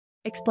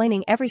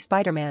Explaining every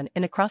Spider-Man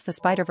in Across the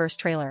Spiderverse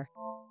trailer.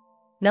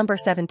 Number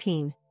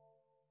 17.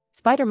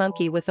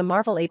 Spider-Monkey was the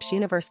Marvel Apes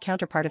universe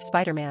counterpart of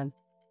Spider-Man.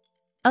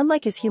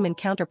 Unlike his human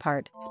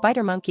counterpart,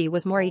 Spider-Monkey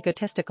was more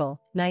egotistical,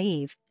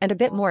 naive, and a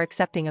bit more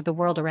accepting of the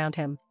world around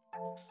him.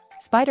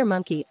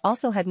 Spider-Monkey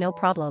also had no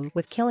problem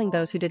with killing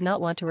those who did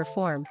not want to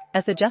reform,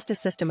 as the justice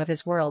system of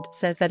his world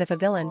says that if a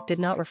villain did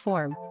not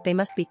reform, they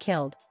must be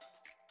killed.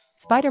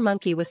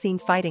 Spider-Monkey was seen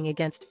fighting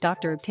against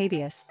Dr.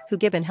 Octavius, who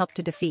Gibbon helped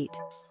to defeat.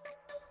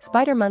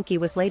 Spider-Monkey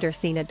was later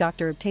seen at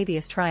Dr.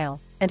 Octavius'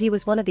 trial, and he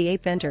was one of the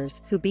Ape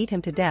Vengers who beat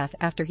him to death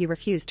after he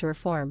refused to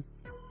reform.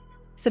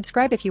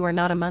 Subscribe if you are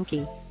not a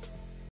monkey.